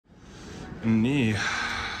Nii,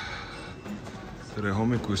 tere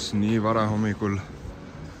hommikust, nii vara hommikul.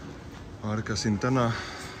 Ärkasin täna,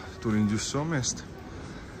 tulin just Soomest.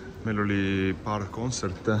 Meil oli paar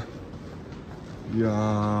kontserte ja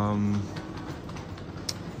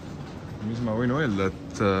mis ma võin öelda,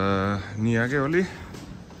 et nii äge oli.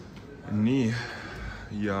 Nii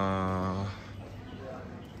ja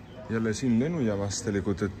jälle siin lennujaamas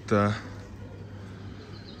tegelikult, et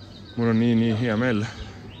mul on nii hea meel.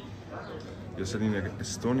 Ja selline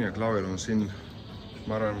Estonia klaver on siin.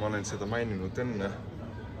 Ma arvan, ma olen seda maininud enne,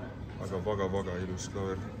 aga väga ilus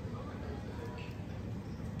klaver.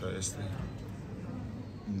 Täiesti.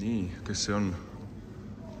 Nii, kes see on?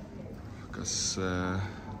 Kas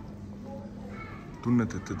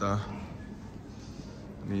tunnete teda?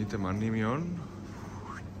 Nii, tema nimi on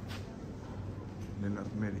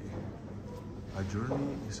A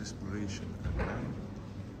journey is exploration and man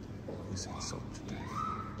is its objective.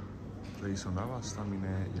 Reis on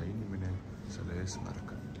avastamine ja inimene selle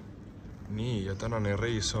eesmärk. Nii, ja tänane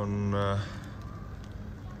reis on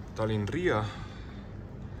Tallinn-Riia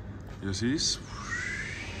ja siis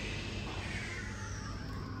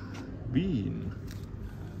Viin.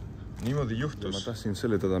 Niimoodi juhtus. Ma tahtsin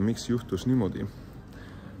seletada, miks juhtus niimoodi.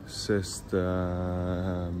 Sest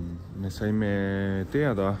me saime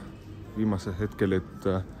teada viimasel hetkel,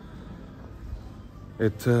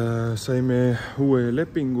 et saime uue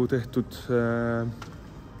lepingu tehtud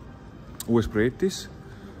uues projektis.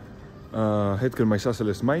 Hetkel ma ei saa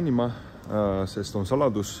sellest mainima, sest on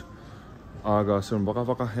saladus, aga see on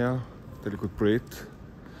väga hea tegelikult projekt.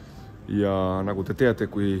 Ja nagu te teate,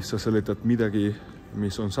 kui sa seletad midagi,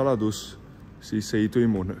 mis on saladus, siis see ei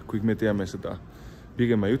toimu, kui me teame seda.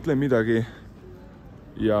 Pigem ma ei ütle midagi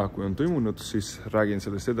ja kui on toimunud, siis räägin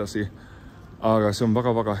sellest edasi. Aga see on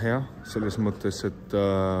väga hea selles mõttes, et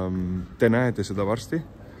te näete seda varsti,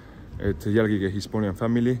 et Jälgige Hisponian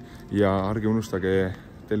family ja ärge unustage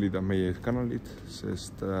tellida meie kanalit,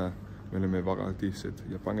 sest me oleme väga aktiivsed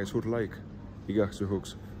ja pane suur like. Igaks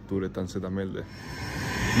juhuks tuletan seda meelde.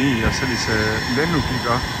 Nii, ja sellise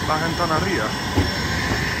lennukiga lähen täna Riia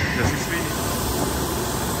ja siis Viini.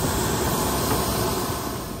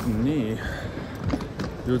 Nii,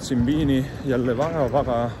 jõudsin Viini jälle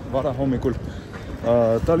väga vara hommikul.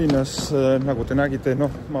 Tallinnas, nagu te nägite,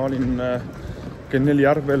 ma olin kell 4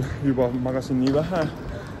 järgvel, juba magasin nii vähe,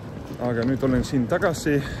 aga nüüd olen siin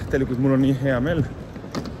tagasi. Tegelikult mul on nii hea meel,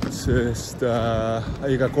 sest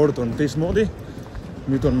iga kord on teistmoodi.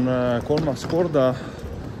 Nüüd on kolmas korda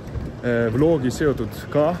vlogi seotud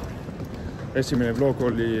ka. Esimene vlog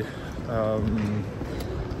oli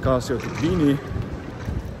ka seotud Viini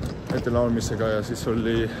ettelaulmisega ja siis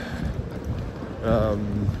oli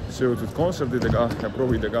seotud kontserdidega ja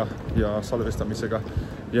proovidega ja salvestamisega.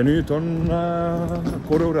 Ja nüüd on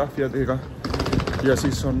koreograafiadega ja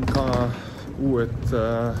siis on ka uued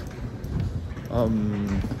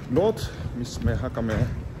lood, mis me hakkame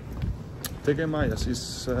tegema ja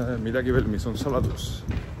siis midagi veel, mis on saladus.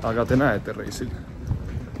 Aga te näete reisil.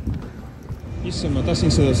 Isse ma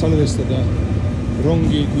tahtsin seda salvestada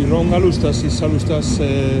rongi, kui rong alustas, siis alustas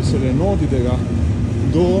selle noodidega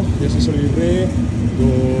do ja siis oli re, do,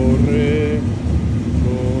 re,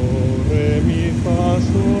 mi, fa,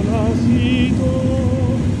 sol, la, si, do,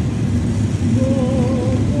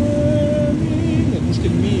 re, mi ja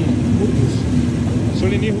kuskil mi murdus. See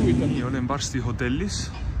oli nii huvitav. Nii, olen varsti hotellis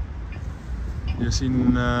ja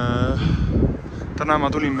siin täna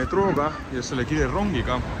ma tulin metrooga ja selle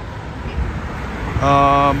kiirrongiga.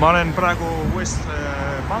 Ma olen praegu West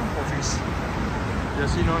Bankofis ja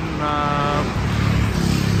siin on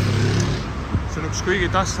see on üks kõige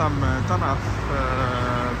tähtsam tänav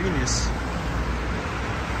Viinis,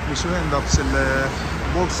 mis ühendab selle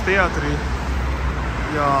Volksteatri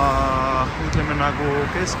ja ütleme nagu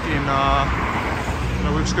kesklinna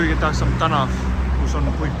nagu üks kõige tähtsam tänav, kus on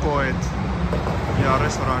kõik poed ja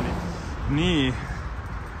restorani. Nii,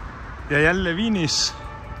 ja jälle Viinis.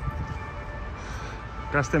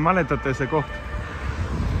 Kas te mäletate see koht?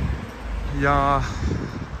 Ja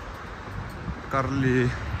Karli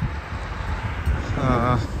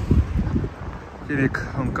kirik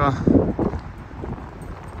on ka.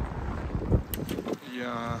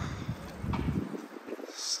 Ja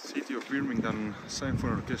City of Birmingham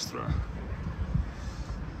Symphony Orchestra.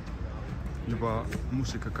 Juba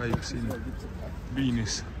muusika käib siin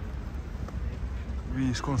Viinis.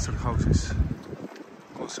 Viinis kontserthausis,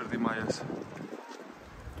 kontserdimajas.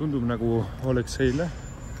 Tundub nagu oleks eile,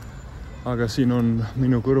 aga siin on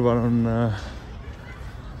minu kõrval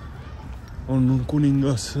on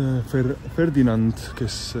kuningas Ferdinand,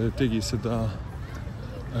 kes tegi seda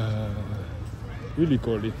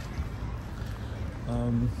ülikooli.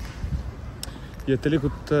 ja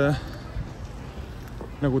tegelikult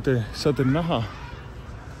nagu te saate näha,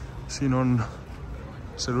 siin on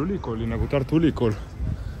selle ülikooli nagu Tartu Ülikool.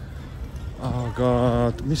 Aga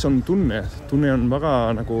mis on tunne? Tunne on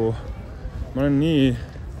väga nagu, ma olen nii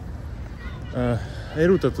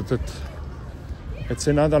erutatud, et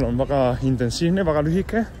see nädal on väga intensiivne, väga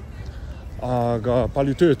lühike, aga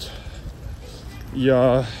palju tööd.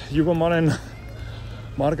 Ja juba ma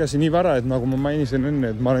ärgasin nii vara, et nagu ma mainisin enne,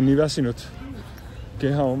 et ma olen nii väsinud,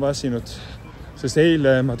 keha on väsinud, sest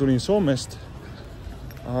eile ma tulin Soomest,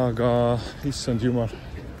 aga issand jumal.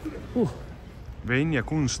 Vein ja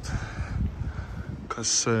kunst.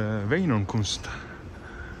 Kas vein on kunst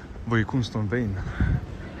või kunst on vein?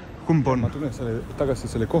 Kumb on? Ma tulen tagasi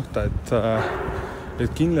selle kohta,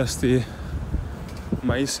 et kindlasti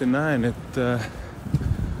ma ise näen,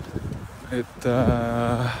 et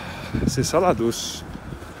see Saladus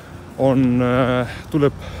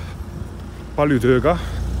tuleb palju tööga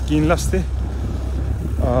kindlasti.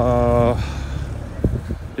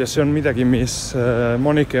 Ja see on midagi, mis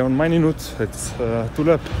Monike on maininud, et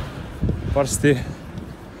tuleb varsti.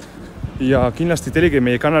 Ja kindlasti tellige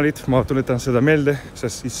meie kanalit, ma tuletan seda meelde,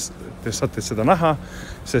 sest siis te saate seda näha,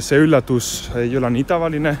 sest see üllatus ei ole nii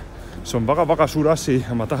tavaline. See on väga suur asi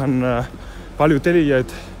ja ma tahan palju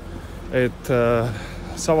tellijaid, et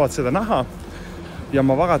saavad seda näha. Ja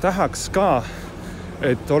ma väga tahaks ka,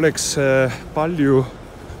 et oleks palju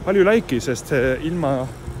laiki, sest ilma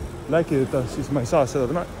laikideta siis ma ei saa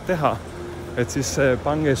seda teha. Et siis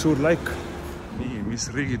pange suur laik. Nii, mis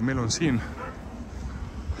riigid meil on siin?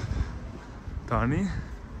 Taani,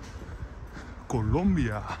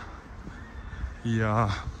 Kolumbia ja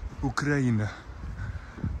Ukraina.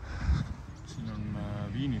 Siin on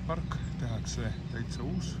Viinipark, tehakse täitsa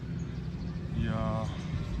uus ja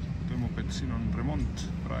toimub, et siin on remont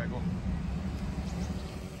praegu.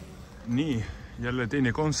 Nii, jälle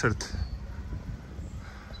teine kontsert.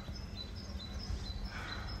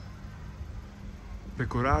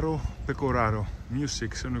 Pecoraro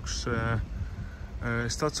Music, see on üks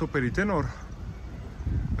staatsoperi tenor.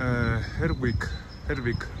 Hervik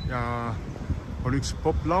ja on üks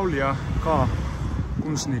poplaulja ka,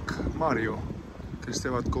 kunstnik Mario, kes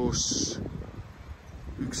teevad koos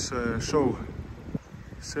üks show.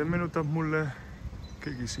 See meenutab mulle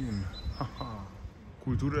keegi siin.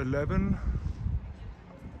 Kultuur 11,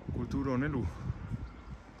 kultuur on elu.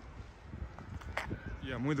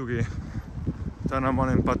 Ja muidugi täna ma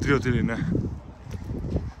olen patriotiline.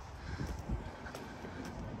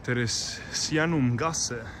 Tere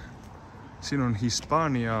Tulemast. Siin on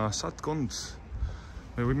Hispaania saatkond.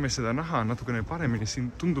 Me võime seda näha natukene paremini.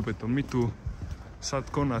 Siin tundub, et on mitu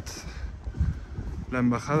saatkonnad. La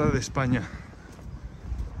embajada de España.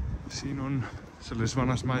 Siin on, selles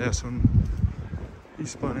vanas majas on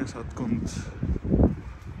Hispaania saatkond.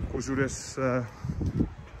 Kusjuures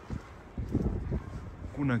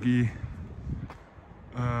kunagi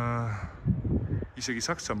isegi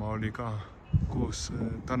Saksamaa oli ka koos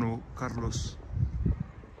tänu Carlos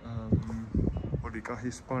oli ka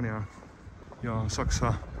Hispaania ja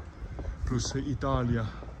Saksa pluss Itaalia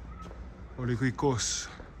oli kõik koos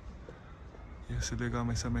ja sellega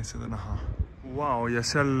me saame seda näha. Wow, ja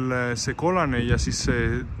seal see kollane ja siis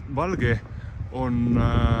see valge on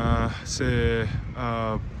see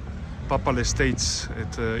Papal Estates,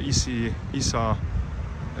 et isa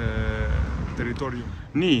territorium.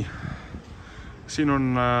 Nii, siin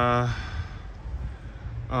on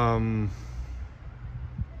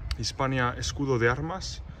Hispaania escudo de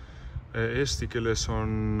armas. Eesti keeles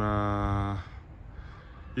on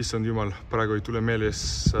issand jumal, praegu ei tule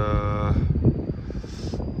meeles,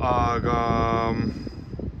 aga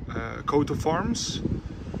coat of arms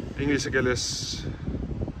inglise keeles.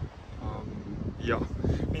 Ja,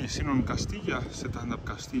 nii, siin on Castilla, see tähendab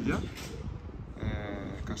Castilla.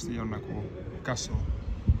 Castilla on nagu castle.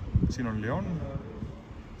 Siin on Leon,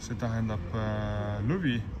 see tähendab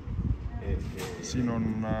lõvi. Siin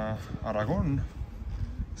on Aragon,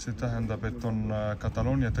 see tähendab, et on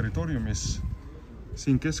Kataloonia territoriumis.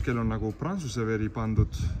 Siin keskel on nagu Prantsuse veri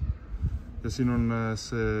pandud ja siin on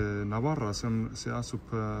see Navarra, see asub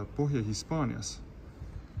Põhja-Hispaanias.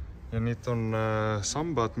 Ja need on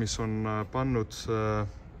sambad, mis on pannud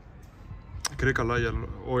Kreeka laial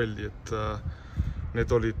öeldi, et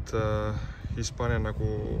need olid Hispaania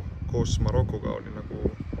nagu koos Marokoga oli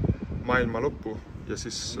nagu maailma lõppu ja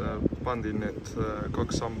siis pandi need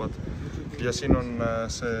kaks sambad. Ja siin on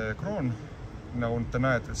see kroon, nagu te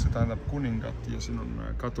näete, see tähendab kuningat ja siin on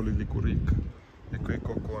katoliku riik. Ja kõik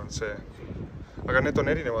kokku on see. Aga need on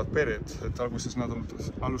erinevad pered, et alguses nad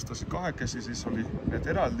alustasid kahekesi, siis oli need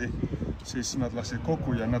eraldi siis nad lasid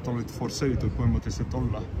kokku ja nad olid forsseeritud põhimõtteliselt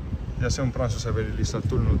olla. Ja see on Prantsuse veri lihtsalt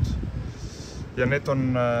tulnud. Ja need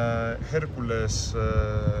on Herkules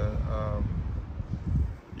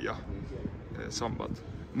sambad.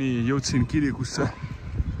 Nii, jõudsin kirikusse.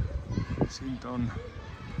 Siin ta on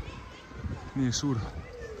nii suur.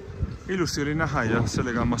 Ilusti oli näha ja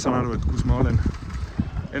sellega ma saan aru, et kus ma olen.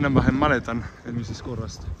 Enam-vähem mäletan eelmisest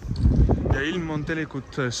korrast. Ja ilm on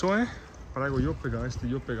tegelikult soe. Praegu jopega, hästi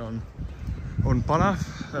jopega on palav.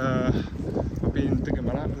 Ma pidin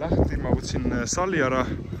tegema lahti, ma võtsin salli ära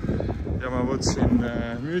ja ma võtsin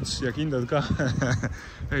müts ja kindad ka.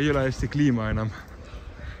 Ei ole hästi kliima enam.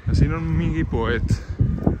 Ja siin on mingi poed.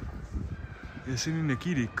 Ja selline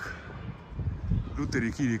kirik.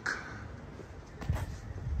 Luteri kirik.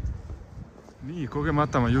 Nii,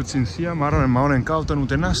 kogemata ma jõudsin siia. Ma arvan, et ma olen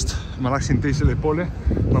kaotanud ennast. Ma läksin teisele poole.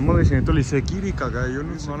 Ma mõtlesin, et oli see kirik, aga ei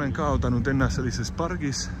olnud. Ma olen kaotanud ennast sellises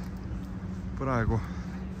pargis. Praegu.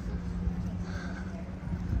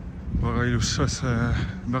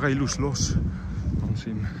 Väga ilus loos on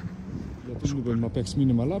siin. Ja tundub, et ma peaks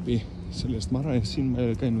minema läbi. Sellest ma arvan, et siin ma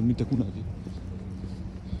ei ole käinud mitte kunagi.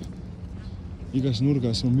 Igas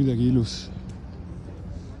nurgas on midagi ilus.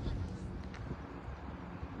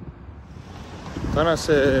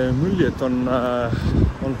 Tänase müljed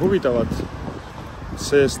on huvitavad,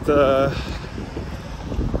 sest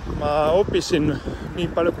ma õppisin nii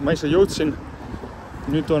palju, kui ma ise jõudsin.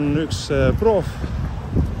 Nüüd on üks proov.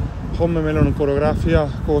 Homme meil on koreograafia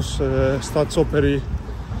koos Staatsoperi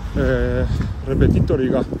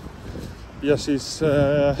repetitoriga. Ja siis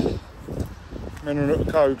meil on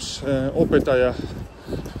ka üks õpetaja,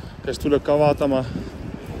 kes tuleb ka vaatama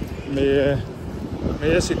meie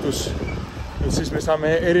esitus. Et siis me saame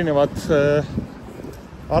erinevad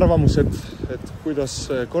arvamused, et kuidas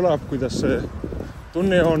kõlab, kuidas see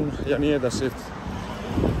tunne on ja nii edasi.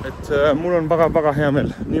 Et mul on väga hea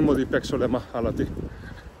meel. Niimoodi peaks olema alati.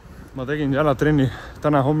 Ma tegin jalatrenni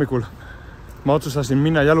täna hommikul. Ma otsustasin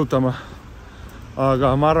minna jalutama.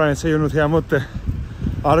 Aga ma arvan, et see ei olnud hea mõte.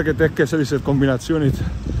 Ärge tehke sellised kombinatsioonid.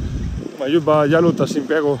 Ma juba jalutasin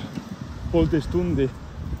peaaegu 1,5 tundi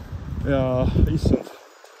ja issand.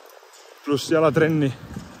 Pluss jalatrenni.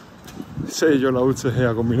 See ei ole üldse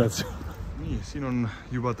hea kombinatsioon. Nii, siin on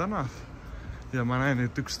juba tänav ja ma näen,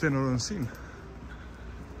 et üks tenor on siin.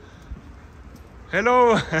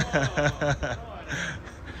 Hello!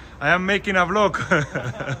 I am making a vlog.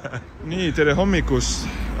 Nii, tere hommikust.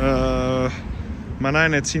 Ma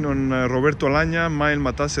näen, et siin on Roberto Alanya,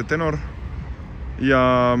 maailmatase tenor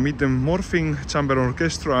ja Metamorphing Chamber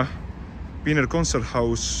Orchestra, Wiener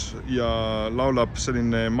Konzerthaus ja laulab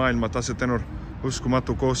selline maailmatase tenor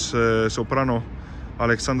uskumatu koos soprano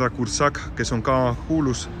Aleksandra Kursak, kes on ka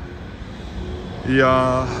huulus.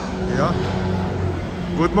 Ja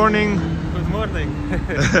good morning. Good morning.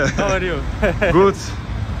 How are you? Good.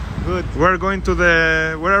 Good. Where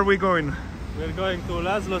are we going? We're going to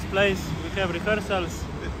Laszlo's place. We have rehearsals.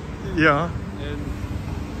 Yeah. And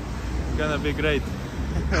it's gonna be great.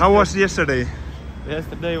 How was yesterday?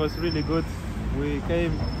 Yesterday was really good. We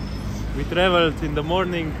traveled in the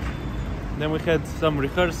morning, then we had some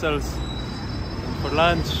rehearsals for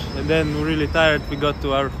lunch, and then we're really tired. We got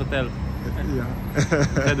to our hotel. Yeah.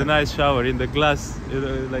 Had a nice shower in the glass,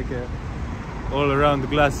 like a all around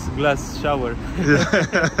glass shower.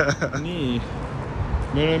 Nii,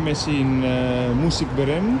 me oleme siin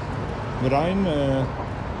Musikverein,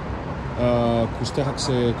 kus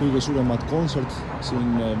tehakse kõige suuremad kontsert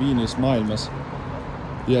siin Viinis maailmas.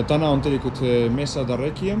 Ja täna on tegelikult Messa da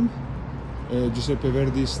Requiem Giuseppe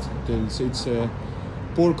Verdist kell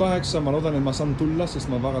 7:30. Ma loodan, et ma saan tulla, sest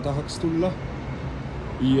ma väga tahaks tulla.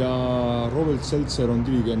 Ja Robert Seltzer on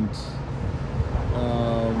dirigent.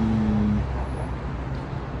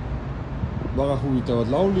 Väga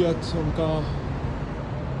huvitavad lauljad on ka.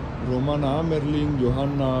 Romana Ammerling,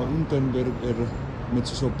 Johanna Unterberger,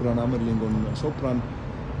 metsosopran, Ammerling on sopran,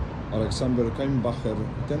 Alexander Kaimbacher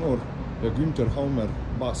tenor ja Günther Haumer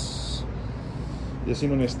bass. Ja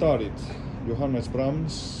siin on staarid. Johannes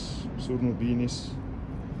Brahms, surnud Viinis.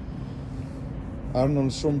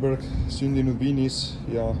 Arnold Schoenberg, sündinud Viinis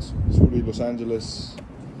ja suri Los Angeles.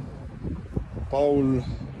 Paul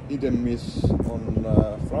Idemith on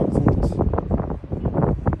Frankfurt.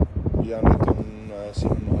 Ja nüüd on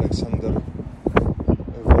siin Alexander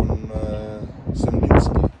von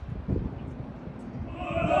Semlinski.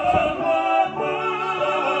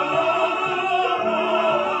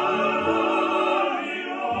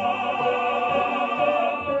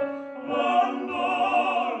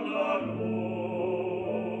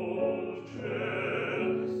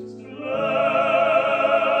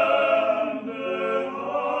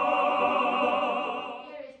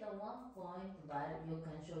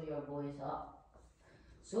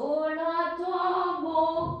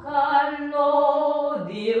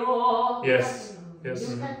 Yes,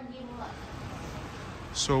 yes.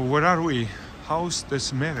 So where are we? Haus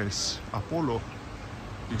des Meeres, Apollo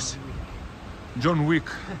is John Wick,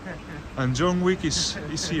 and John Wick is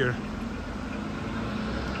here.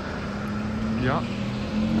 Yeah,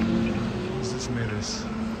 this is Meeres,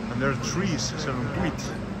 and there are trees, some wheat.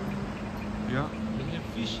 Yeah. They have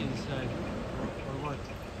fish inside, or what?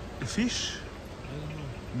 A fish? I don't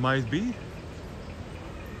know. Might be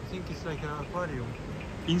I think it's like an aquarium.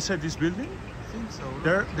 inside this building. I think so.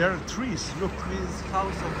 No? There are trees. Look. It means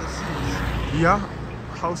house of the seas. Yeah,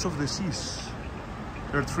 House of the Seas.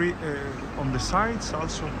 There are three on the sides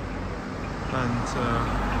also, and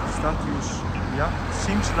statues. Yeah,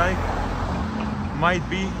 seems like might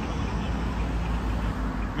be.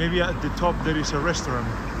 Maybe at the top there is a restaurant.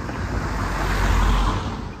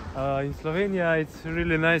 In Slovenia, it's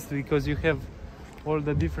really nice because you have all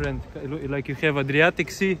the different, like you have Adriatic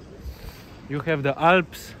Sea, you have the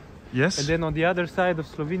Alps, Yes. and then on the other side of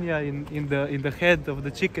Slovenia, in the head of the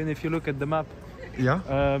chicken, if you look at the map, Yeah.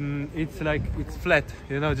 it's like it's flat,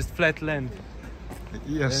 you know, just flat land,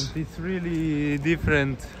 Yes. and it's really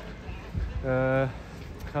different.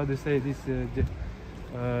 How do you say this?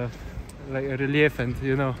 Like a relief, and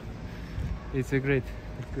you know, it's great.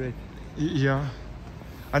 Yeah.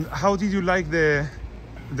 And how did you like the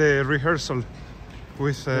rehearsal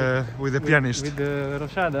with the pianist? With the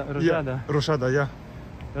Roshada. Yeah, Rosada, yeah.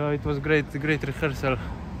 It was great rehearsal.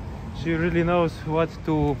 She really knows what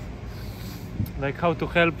to, like how to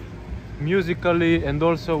help musically and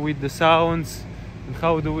also with the sounds, and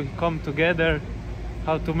how do we come together,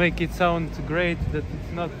 how to make it sound great, that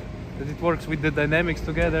it works with the dynamics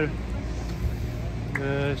together.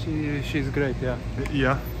 She's great, yeah.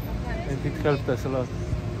 Yeah. And it helped us a lot.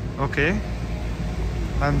 Okay.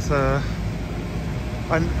 And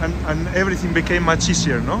everything became much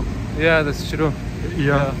easier, no? Yeah, that's true.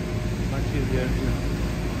 Yeah. Much easier.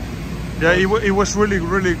 Yeah, it was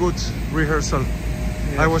really good rehearsal.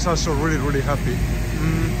 Yes. I was also really happy.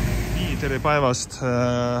 Nii, tere päevast.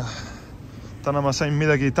 Täna ma sain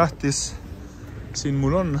midagi tähtis. Siin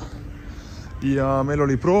mul on. Ja meil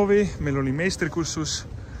oli proovi, meil oli meistrikursus.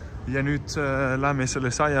 Ja nüüd lähme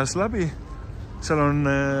selles ajas läbi. Seal on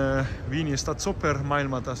Viini Statsoper,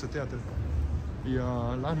 maailmatase teater.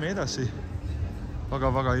 Ja lähme edasi.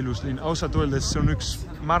 Väga ilus linn. Ausalt öeldes see on üks,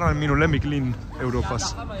 ma arvan, minu lemmiklinn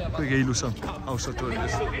Euroopas. Kõige ilusam, ausalt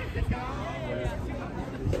öeldes.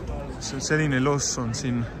 Selline loss on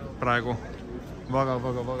siin praegu.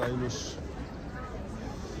 Väga ilus.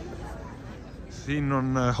 Siin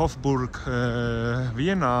on Hofburg,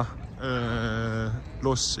 Vienna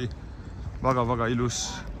lossi. Väga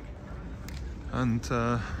ilus. And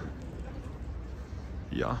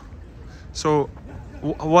yeah. So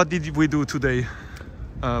what did we do today,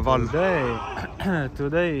 Val?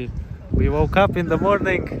 Today we woke up in the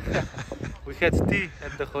morning. We had tea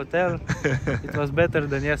at the hotel. It was better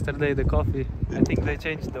than yesterday, the coffee. I think they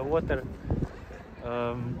changed the water.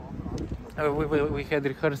 We had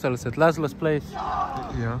rehearsals at Laszlo's place.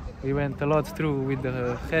 Yeah. We went a lot through with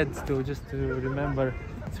the heads to remember.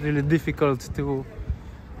 It's really difficult to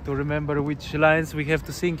remember which lines we have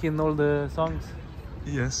to sing in all the songs.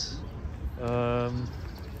 Yes.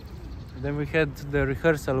 Then we had the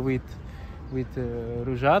rehearsal with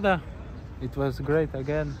Rujada. It was great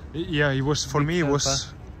again. Yeah, it was, for me, it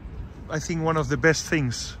was, I think, one of the best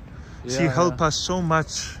things. Yeah, She helped us so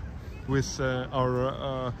much with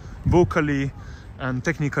our vocally and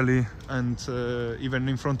technically, and even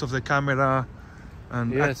in front of the camera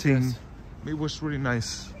and acting. Yes. It was really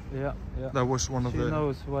nice. Yeah. That was one of she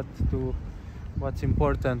knows what's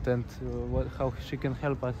important and how she can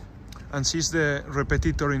help us. And she's the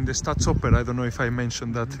repetitor in the Statsoper. I don't know if I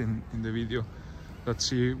mentioned that in the video, that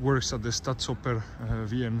she works at the Statsoper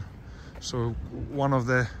Vienna. So one of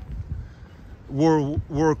the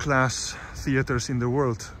world-class theaters in the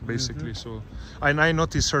world, basically. So, and I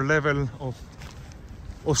noticed her level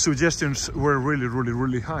of suggestions were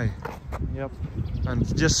really high. Yep.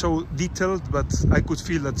 And just so detailed, but I could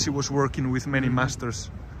feel that she was working with many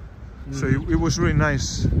masters. So it was really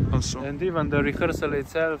nice also. And even the rehearsal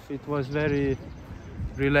itself, it was very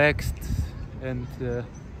relaxed and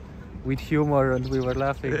with humor, and we were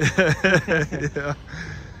laughing. Yeah.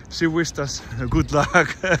 She wished us good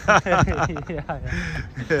luck. Yeah.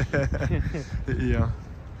 Yeah.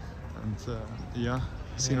 And yeah,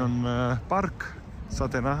 siin on park,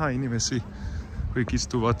 saate näha inimesi, kõik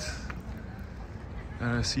istuvad.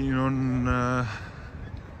 Siin on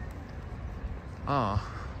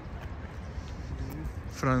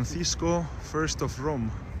Francisco I of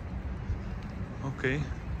Rome. Okay.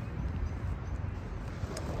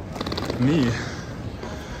 Nii.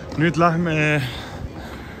 Nüüd lähme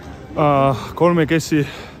kolmekesi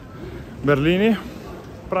Berliini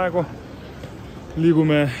praegu.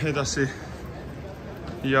 Liigume edasi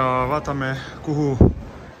ja vaatame, kuhu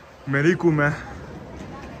me liigume.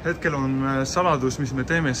 Hetkel on saladus, mis me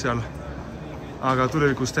teeme seal, aga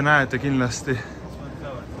tulevikus te näete kindlasti.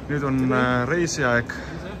 Nüüd on reisiaeg.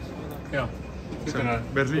 See on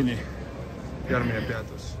Berliini järgmine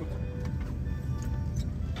peatus.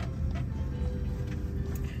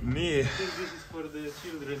 Nii.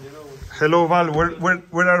 Hello Val,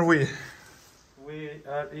 where are we? We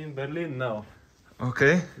are in Berlin now.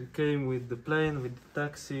 Okay. We came with the plane, with the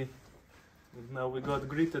taxi. And now we got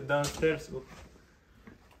greeted downstairs.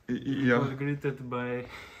 We got greeted by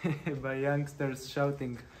by youngsters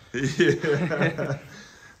shouting. Yeah.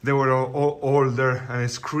 They were all there and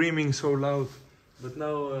screaming so loud. But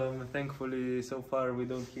now, thankfully, so far we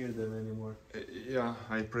don't hear them anymore. Yeah,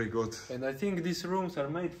 I pray God. And I think these rooms are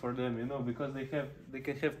made for them, you know, because they can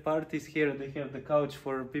have parties here. They have the couch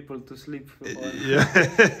for people to sleep on. Yeah.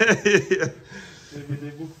 Yeah. Maybe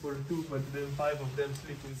they book for 2, but then 5 of them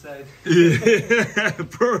sleep inside. Yeah,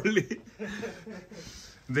 probably.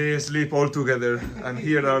 They sleep all together, and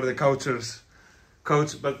here are the couches.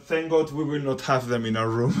 But thank God we will not have them in our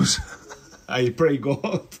rooms. I pray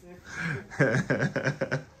God.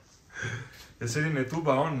 Ja selline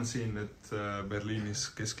tuba on siin, et Berliinis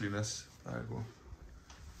kesklinnas praegu.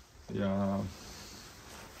 Ja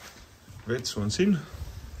vetsu on siin.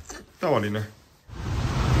 Tavaline.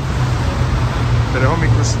 Tere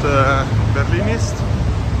hommikust Berliinist.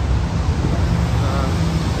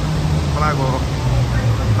 Praegu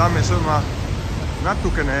lähme sööma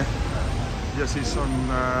natukene ja siis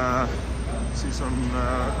on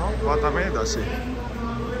vaatame edasi.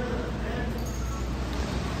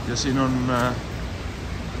 Ja siin on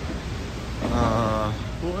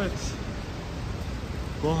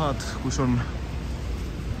kohad, kus on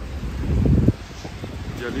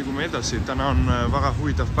ja liigume edasi. Täna on väga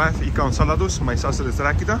huvitav päev, ikka on saladus, ma ei saa sellest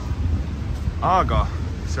rääkida, aga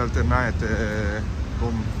sealt te näete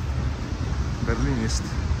Berliinist,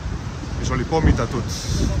 mis oli pommitatud.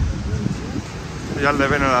 Jälle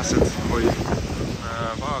venelased oli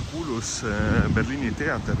väga kuulus Berliini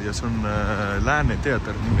teater ja see on lääne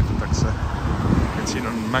teater nimetatakse. Et siin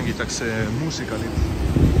on mängitakse muusikalid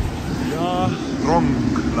ja rong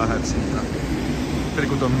läheb sinna.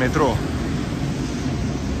 Tegelikult on metro.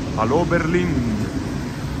 Hallo Berliin!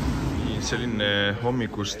 Selline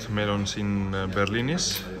hommikust meil on siin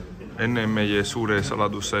Berliinis enne meie suure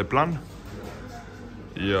saladuse plaan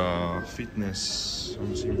ja fitness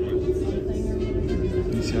on siin.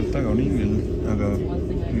 Nii sealt taga on ingel, aga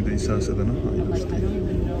nüüd ei saa seda näha ilusti.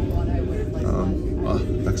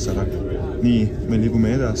 Läks ära. Nii, me liigume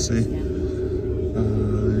edasi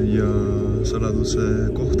ja saladuse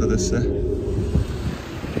kohtadesse.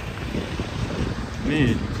 Nii,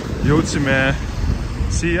 jõudsime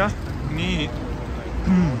siia. Nii,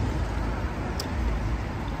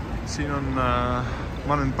 siin on,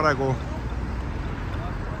 ma olen praegu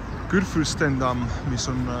Kurfürstendamm, mis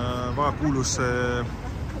on väga kuulus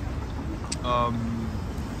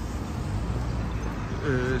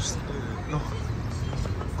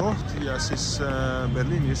koht ja siis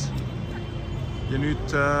Berliinis. Ja nüüd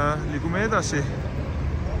liigume edasi.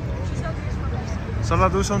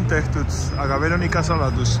 Saladus on tehtud, aga veel on ikka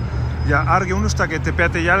saladus. Ja ärge unustage, et te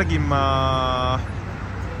peate jälgima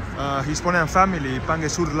Hisponian family, pange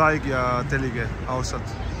suur like ja tellige ausalt.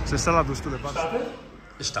 See saladus tuleb vastu.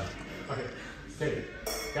 Start. Okay.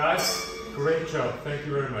 Guys, great job. Thank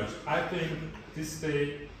you very much. I think this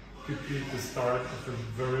day could be the start of a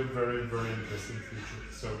very, very, very interesting future.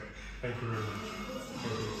 So, thank you very much.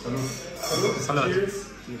 Salut. Cheers.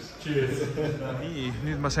 Cheers. Nii,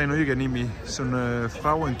 nüüd ma sain õige nimi. See on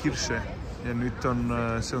Frauenkirche. Ja nüüd on,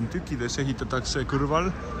 see on tükkides, ehitatakse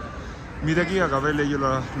kõrval midagi, aga veel ei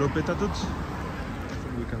ole lõpetatud.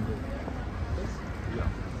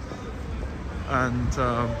 And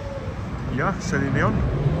jah, selline on.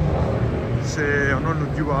 See on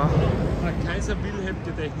olnud juba Kaiser Wilhelm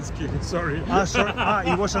Gedächtniskirche, sorry. Sorry.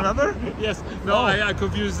 It was another? Yes, no, I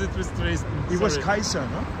confused it with Dresden. It was Kaiser,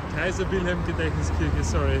 no? Kaiser Wilhelm Gedächtniskirche,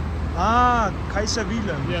 sorry. Kaiser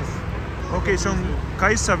Wilhelm. Yes. Okay, see on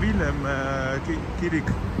Kaiser Wilhelm kirik.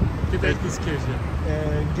 Gedächtniskirche.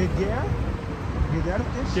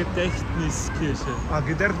 Gedächtniskirche.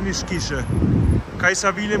 Gedächtniskirche.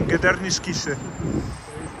 Kaiser Wilhelm Gedächtniskirche.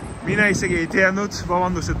 Mina isegi ei teadnud,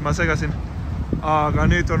 vabandust, et ma segasin. Aga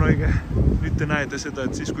nüüd on õige. Nüüd te näete seda,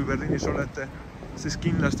 et siis kui Berliinis olete, siis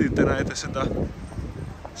kindlasti te näete seda.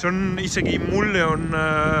 See on isegi, mulle on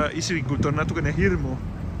isiklikult on natukene hirmu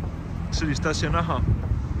sellist asja näha.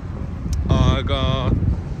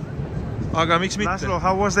 aga miks mitte? Laszlo,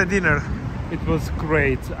 how was the dinner? It was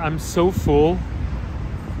great. I'm so full.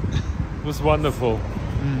 It was wonderful.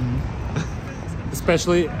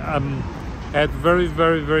 Especially, I had very,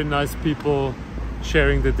 very, very nice people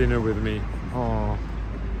sharing the dinner with me. Oh.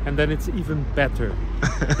 And then it's even better.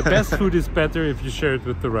 The best food is better if you share it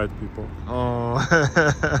with the right people. Oh.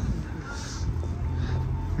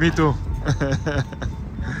 Me too.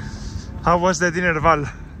 How was the dinner, Val?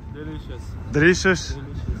 Delicious. Delicious?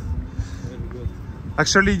 Very good.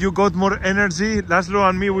 Actually, you got more energy. Laszlo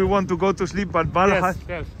and me, we want to go to sleep, but Val has...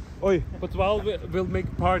 Yes. Oi. But we'll make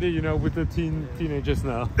a party, you know, with the teenagers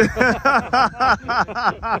now.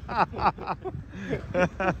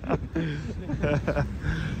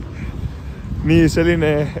 Nii,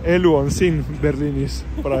 selline elu on siin Berliinis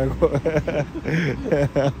praegu.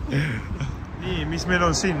 Nii, mis meil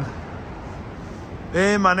on siin?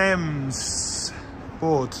 M&M's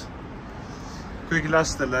pood kõigi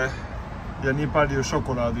lastele ja nii palju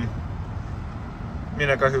šokolaadi.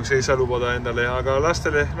 Mine kahjuks ei saa lubada endale, aga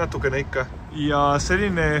lastele natukene ikka. Ja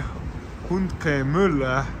selline hundke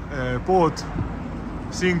mölle pood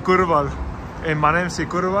siin kõrval, M&M'i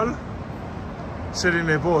kõrval.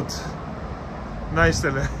 Selline pood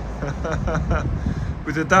naistele.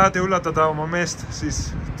 Kui te tahate üllatada oma meest,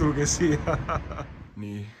 siis tulge siia.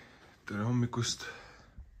 Nii, tere hommikust.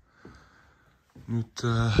 Nüüd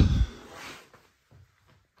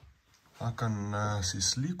hakkan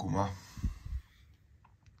siis liikuma.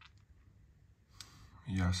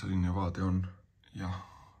 Ja selline vaade on. Ja.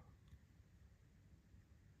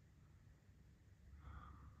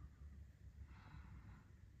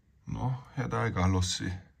 No, head aega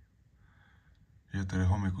Lossi. Ja tere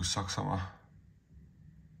hommikust Saksamaa.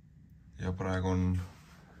 Ja praegu on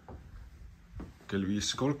kell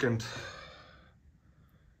 5:30.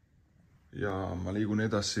 Ja ma liigun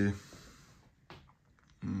edasi.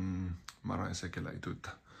 Ma arvan, see kella ei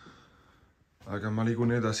tööta. Aga ma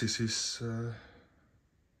liigun edasi siis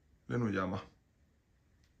lennujaama.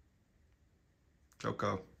 Čau,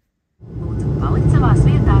 kā. Lūdzu, palikt savās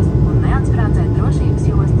vietās un neatsprādzēt drošības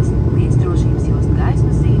jostas, līdz drošības jostu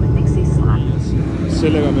gaismas zīme tiks izslēgta.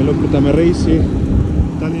 Sellega me lõpetame reisi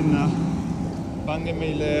Tallinna. Pange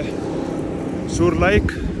meile suur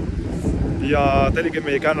like ja tellige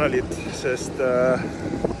meie kanalit, sest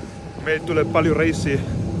meil tuleb palju reisi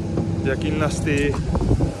ja kindlasti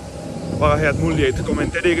väga head muljeid.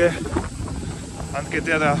 Kommenteerige, andke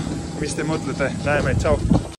teada, mis te mõtlete. Näeme, tšau!